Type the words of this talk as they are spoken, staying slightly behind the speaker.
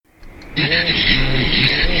Québec,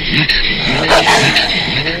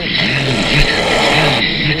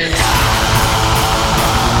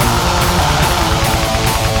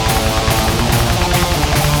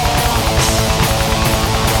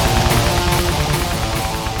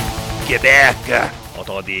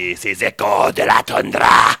 entendez ces échos de la toundra.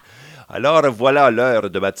 Alors voilà l'heure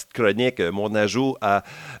de ma petite chronique, mon ajout à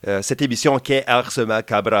cette émission qu'est Ars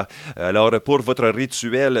Macabra. Alors pour votre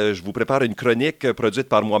rituel, je vous prépare une chronique produite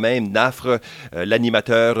par moi-même, Nafre,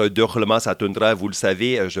 l'animateur d'Hurlement sa toundra. Vous le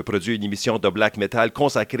savez, je produis une émission de black metal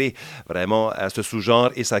consacrée vraiment à ce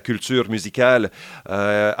sous-genre et sa culture musicale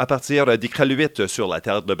à partir d'Iqaluit sur la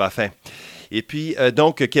terre de Baffin. Et puis,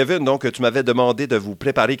 donc, Kevin, tu m'avais demandé de vous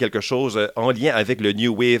préparer quelque chose en lien avec le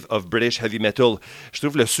New Wave of British Heavy Metal. Je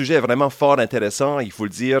trouve le sujet vraiment fort intéressant. Il faut le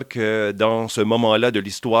dire que dans ce moment-là de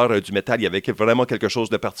l'histoire du métal, il y avait vraiment quelque chose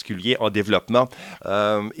de particulier en développement.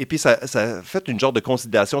 Et puis, ça fait une genre de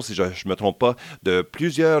consolidation, si je ne me trompe pas, de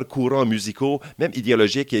plusieurs courants musicaux, même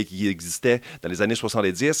idéologiques, qui existaient dans les années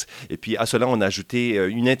 70. Et puis, à cela, on a ajouté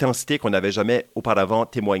une intensité qu'on n'avait jamais auparavant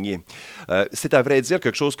témoignée. C'est à vrai dire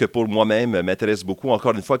quelque chose que pour moi-même, m'intéresse beaucoup,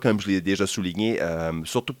 encore une fois, comme je l'ai déjà souligné,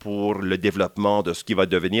 surtout pour le développement de ce qui va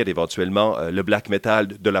devenir éventuellement le black metal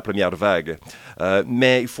de la première vague.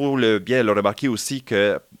 Mais il faut bien le remarquer aussi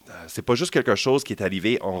que c'est pas juste quelque chose qui est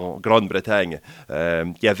arrivé en Grande-Bretagne.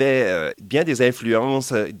 Il y avait bien des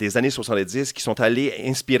influences des années 70 qui sont allées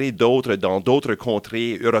inspirer d'autres dans d'autres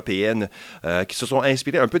contrées européennes qui se sont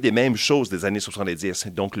inspirées un peu des mêmes choses des années 70.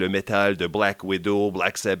 Donc le métal de Black Widow,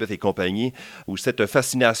 Black Sabbath et compagnie, ou cette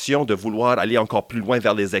fascination de vouloir aller encore plus loin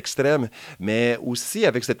vers les extrêmes, mais aussi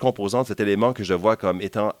avec cette composante, cet élément que je vois comme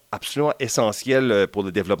étant absolument essentiel pour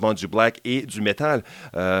le développement du black et du métal,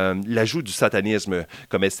 l'ajout du satanisme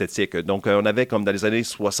comme esthétique. Donc, on avait comme dans les années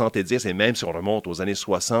 70, et même si on remonte aux années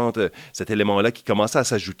 60, cet élément-là qui commençait à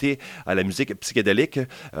s'ajouter à la musique psychédélique,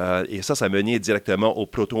 et ça menait directement au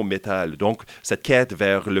proto-métal. Donc, cette quête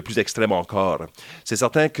vers le plus extrême encore. C'est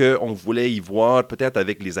certain qu'on voulait y voir, peut-être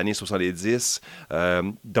avec les années 70,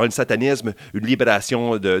 dans le satanisme, une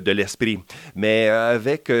libération de l'esprit. Mais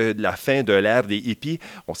avec la fin de l'ère des hippies,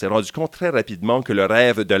 on s'est rendu compte très rapidement que le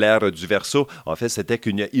rêve de l'ère du Verseau, en fait, c'était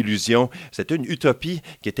qu'une illusion, c'était une utopie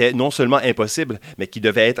qui était non seulement impossible, mais qui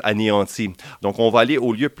devait être anéantie. Donc, on va aller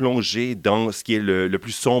au lieu plonger dans ce qui est le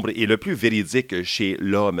plus sombre et le plus véridique chez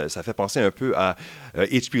l'homme. Ça fait penser un peu à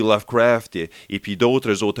H.P. Lovecraft et puis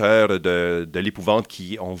d'autres auteurs de l'épouvante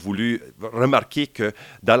qui ont voulu remarquer que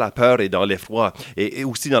dans la peur et dans l'effroi et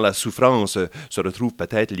aussi dans la souffrance se retrouvent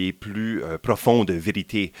peut-être les plus profondes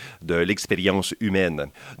vérités de l'expérience humaine.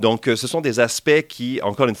 Donc, ce sont des aspects qui,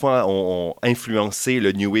 encore une fois, ont influencé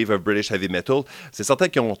le New Wave of British Heavy Metal. C'est certain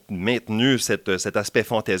qu'ils ont maintenu cet aspect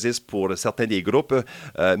fantaisiste pour certains des groupes,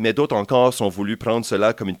 mais d'autres encore ont voulu prendre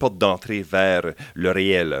cela comme une porte d'entrée vers le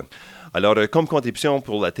réel. Alors, comme contribution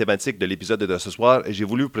pour la thématique de l'épisode de ce soir, j'ai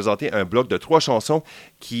voulu vous présenter un bloc de 3 chansons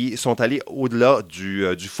qui sont allées au-delà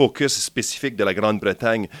du focus spécifique de la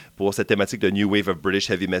Grande-Bretagne pour cette thématique de New Wave of British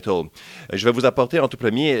Heavy Metal. Je vais vous apporter en tout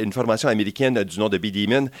premier une formation américaine du nom de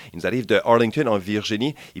B-Demon. Ils nous arrivent de Arlington, en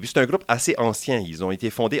Virginie. Et puis, c'est un groupe assez ancien. Ils ont été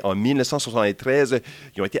fondés en 1973.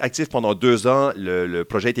 Ils ont été actifs pendant 2 ans. Le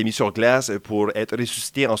projet a été mis sur glace pour être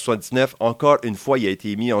ressuscité en 1979. Encore une fois, il a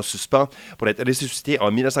été mis en suspens pour être ressuscité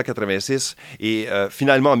en 1986. Et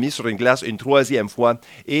finalement mis sur une glace une 3e fois.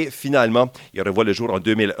 Et finalement, il revoit le jour en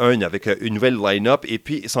 2001 avec une nouvelle line-up. Et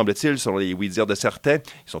puis, semble-t-il, selon les oui-dire de certains,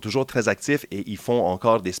 ils sont toujours très actifs et ils font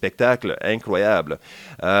encore des spectacles incroyables.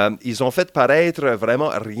 Ils ont fait paraître vraiment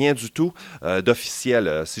rien du tout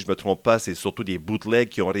d'officiel. Si je ne me trompe pas, c'est surtout des bootlegs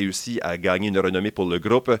qui ont réussi à gagner une renommée pour le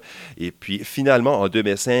groupe. Et puis, finalement, en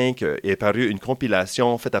 2005, est parue une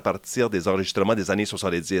compilation faite à partir des enregistrements des années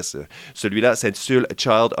 70. Celui-là s'intitule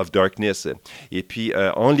Child of Darkness. Et puis,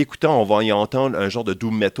 en l'écoutant, on va y entendre un genre de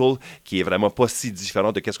doom metal qui est vraiment pas si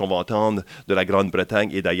différent de ce qu'on va entendre de la Grande-Bretagne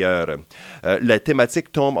et d'ailleurs. La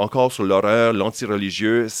thématique tombe encore sur l'horreur,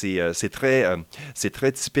 l'anti-religieux. C'est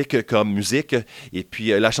très typique comme musique. Et puis,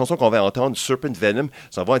 la chanson qu'on va entendre, Serpent Venom,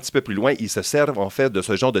 ça va un petit peu plus loin. Ils se servent en fait de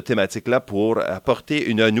ce genre de thématique-là pour apporter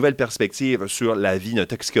une nouvelle perspective sur la vie d'un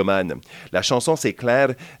toxicomane. La chanson, c'est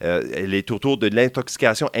clair, elle est autour de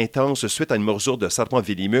l'intoxication intense suite à une morsure de serpent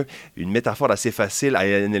venimeux une métaphore assez facile à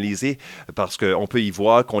analyser parce qu'on peut y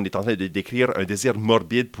voir qu'on est en train de décrire un désir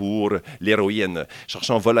morbide pour l'héroïne,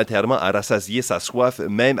 cherchant volontairement à rassasier sa soif,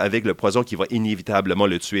 même avec le poison qui va inévitablement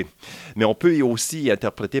le tuer. Mais on peut aussi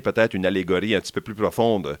interpréter peut-être une allégorie un petit peu plus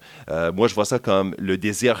profonde. Moi, je vois ça comme le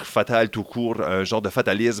désir fatal tout court, un genre de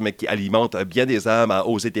fatalisme qui alimente bien des âmes à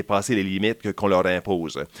oser dépasser les limites qu'on leur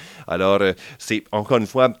impose. Alors, c'est encore une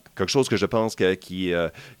fois quelque chose que je pense qui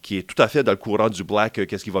est tout à fait dans le courant du black,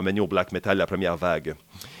 qu'est-ce qui va mener au black metal, la première vague.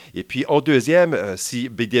 Et puis, en deuxième, si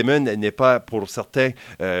Big Demon n'est pas, pour certains,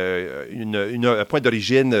 un point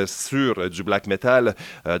d'origine sûr du black metal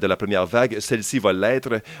de la première vague, celle-ci va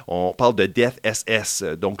l'être. On parle de Death SS.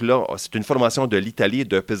 Donc là, c'est une formation de l'Italie,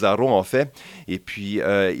 de Pesaro, en fait. Et puis,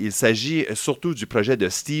 il s'agit surtout du projet de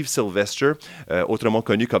Steve Sylvester, autrement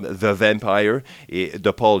connu comme The Vampire, et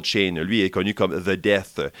de Paul Chain. Lui est connu comme The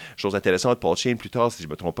Death. Chose intéressante, Paul Chain, plus tard, si je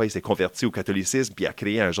ne me trompe pas, il s'est converti au catholicisme, puis a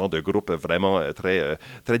créé un genre de groupe vraiment très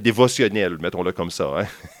dévotionnel, mettons-le comme ça.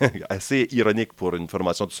 Hein? Assez ironique pour une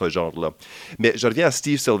formation de ce genre-là. Mais je reviens à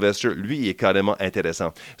Steve Sylvester. Lui, il est carrément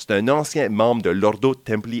intéressant. C'est un ancien membre de l'Ordo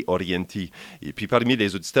Templi Orienti. Et puis, parmi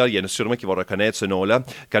les auditeurs, il y en a sûrement qui vont reconnaître ce nom-là,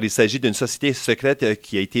 car il s'agit d'une société secrète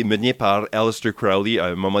qui a été menée par Aleister Crowley à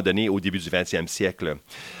un moment donné au début du 20e siècle.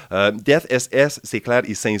 Death SS, c'est clair,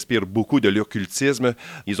 ils s'inspirent beaucoup de l'occultisme.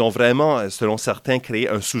 Ils ont vraiment, selon certains, créé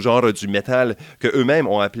un sous-genre du métal qu'eux-mêmes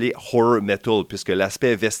ont appelé horror metal, puisque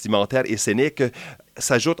l'aspect vestimentaire et scénique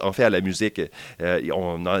s'ajoute en fait à la musique.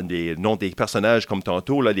 On a des noms des personnages comme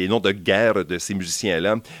tantôt, là, les noms de guerre de ces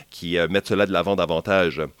musiciens-là qui mettent cela de l'avant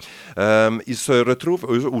davantage. Ils se retrouvent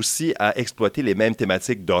eux aussi à exploiter les mêmes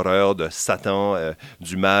thématiques d'horreur, de Satan,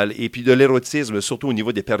 du mal et puis de l'érotisme, surtout au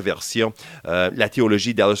niveau des perversions. La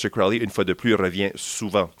théologie d'Aleister Crowley, une fois de plus, revient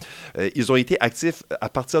souvent. Ils ont été actifs à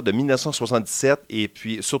partir de 1977 et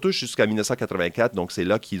puis surtout jusqu'à 1984, donc c'est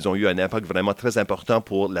là qu'ils ont eu un impact vraiment très important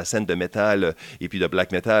pour la scène de métal et puis de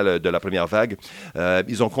black metal de la première vague.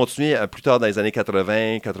 Ils ont continué plus tard dans les années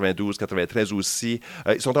 80, 92, 93 aussi.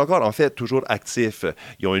 Ils sont encore en fait toujours actifs.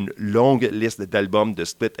 Ils ont une longue liste d'albums, de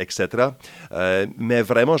splits, etc. Mais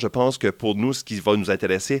vraiment, je pense que pour nous, ce qui va nous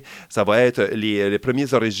intéresser, ça va être les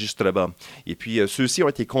premiers enregistrements. Et puis, ceux-ci ont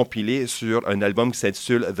été compilés sur un album qui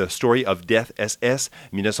s'intitule The Story of Death SS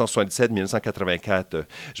 1977-1984.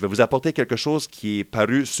 Je vais vous apporter quelque chose qui est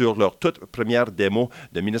paru sur leur toute première démo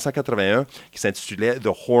de 1981 qui s'intitulait The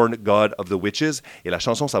Horn God of the Witches et la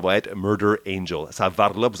chanson, ça va être Murder Angel. Ça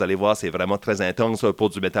varre là, vous allez voir, c'est vraiment très intense pour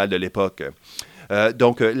du métal de l'époque.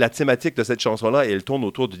 Donc, la thématique de cette chanson-là, elle tourne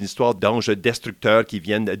autour d'une histoire d'anges destructeurs qui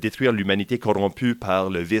viennent détruire l'humanité corrompue par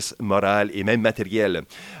le vice moral et même matériel.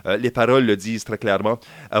 Les paroles le disent très clairement.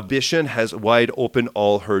 Ambition has wide open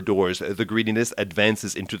all her doors. The greediness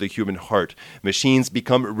advances into the human heart. Machines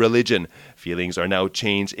become religion. Feelings are now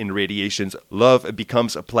changed in radiations. Love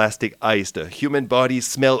becomes plastic iced. Human bodies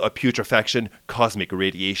smell of putrefaction. Cosmic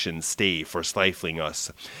radiations stay for stifling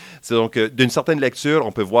us. C'est donc, d'une certaine lecture,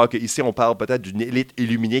 on peut voir qu'ici, on parle peut-être d'une élite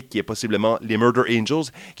illuminée qui est possiblement les Murder Angels,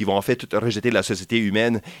 qui vont en fait tout rejeter la société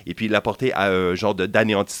humaine et puis l'apporter à un genre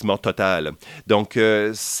d'anéantissement total. Donc,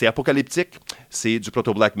 c'est apocalyptique, c'est du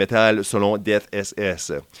proto-black metal selon Death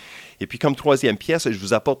SS. Et puis, comme troisième pièce, je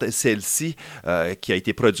vous apporte celle-ci, qui a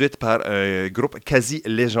été produite par un groupe quasi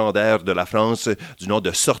légendaire de la France du nom de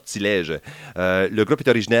Sortilège. Le groupe est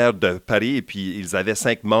originaire de Paris et puis ils avaient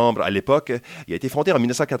 5 membres à l'époque. Il a été fondé en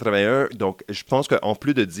 1981, donc je pense qu'en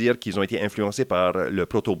plus de dire qu'ils ont été influencés par le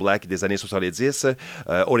proto-black des années 70,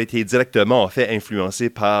 ont été directement, en fait, influencés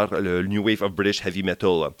par le New Wave of British Heavy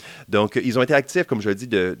Metal. Donc, ils ont été actifs, comme je le dis,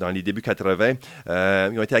 dans les débuts 80.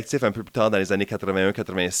 Ils ont été actifs un peu plus tard dans les années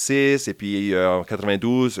 81-86. Et puis en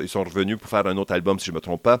 92, ils sont revenus pour faire un autre album, si je ne me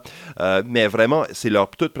trompe pas. Mais vraiment, c'est leur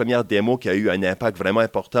toute première démo qui a eu un impact vraiment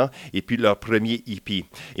important. Et puis leur premier EP.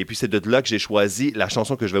 Et puis c'est de là que j'ai choisi la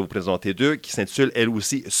chanson que je vais vous présenter d'eux, qui s'intitule elle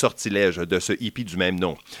aussi Sortilège, de ce EP du même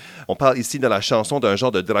nom. On parle ici dans la chanson d'un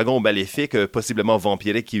genre de dragon maléfique, possiblement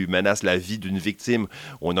vampirique, qui menace la vie d'une victime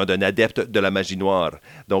au nom d'un adepte de la magie noire.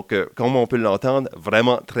 Donc, comme on peut l'entendre,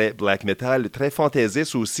 vraiment très black metal, très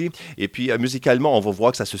fantaisiste aussi. Et puis, musicalement, on va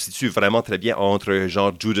voir que ça se situe vraiment très bien entre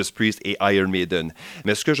genre Judas Priest et Iron Maiden.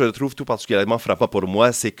 Mais ce que je trouve tout particulièrement frappant pour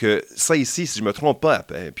moi, c'est que ça ici, si je ne me trompe pas,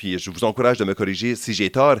 puis je vous encourage de me corriger si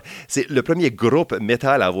j'ai tort, c'est le premier groupe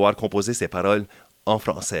metal à avoir composé ces paroles en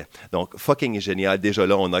français. Donc, fucking génial. Déjà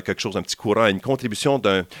là, on a quelque chose, un petit courant, une contribution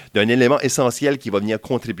d'un élément essentiel qui va venir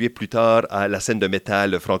contribuer plus tard à la scène de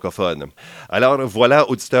métal francophone. Alors, voilà,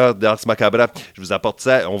 auditeurs d'Ars Macabra, je vous apporte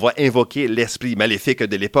ça. On va invoquer l'esprit maléfique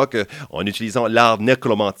de l'époque en utilisant l'art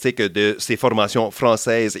nécromantique de ces formations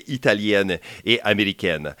françaises, italiennes et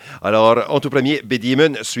américaines. Alors, en tout premier,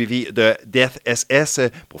 Bedemon, suivi de Death SS,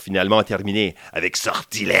 pour finalement terminer avec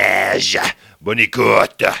Sortilège. Bonne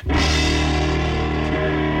écoute!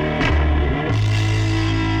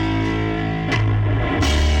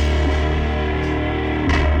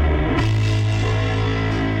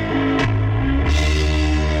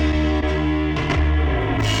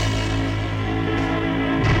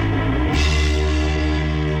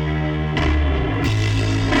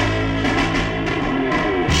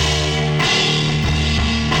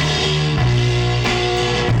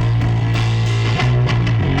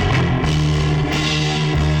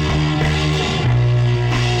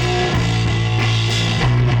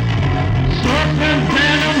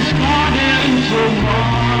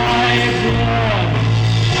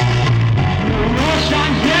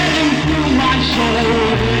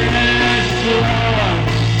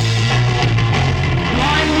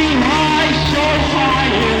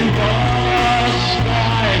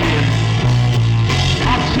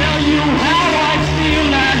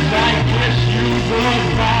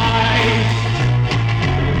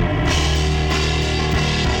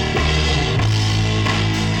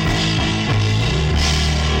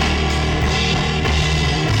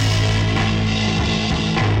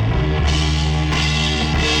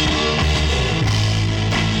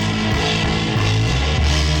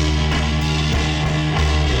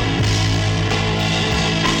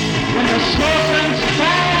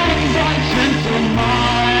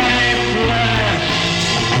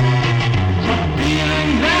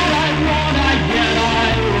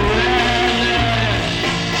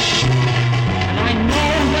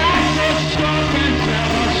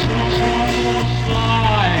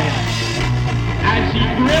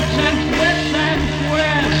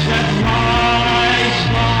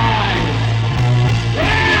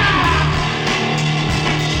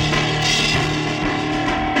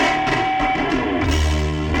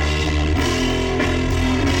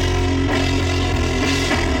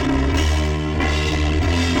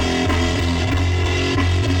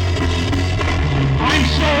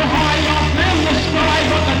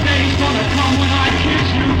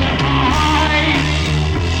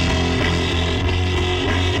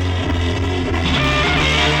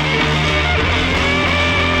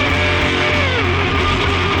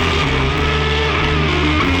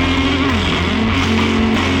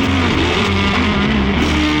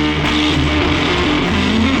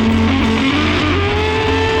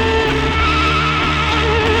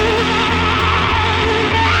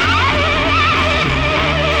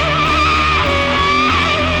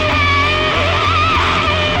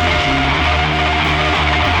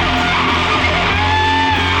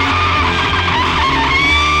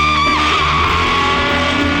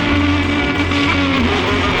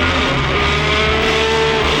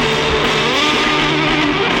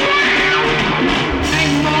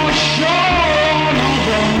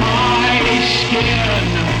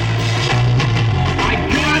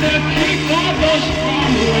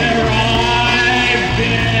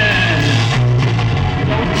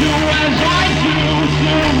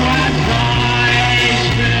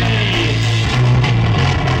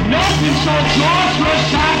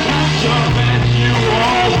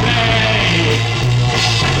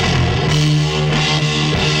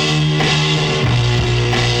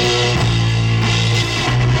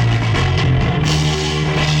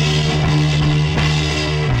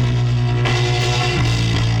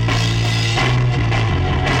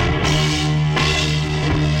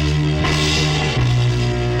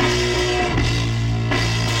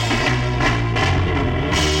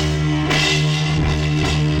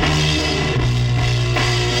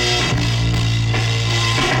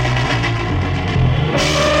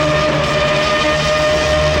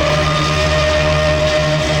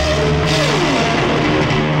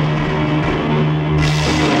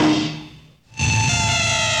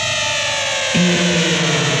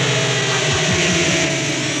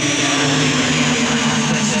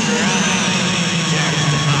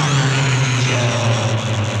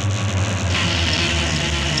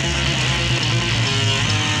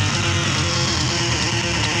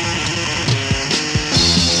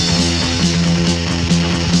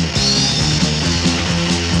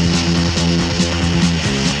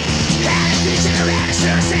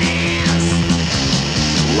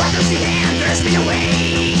 Welcome to the end, there's been a way.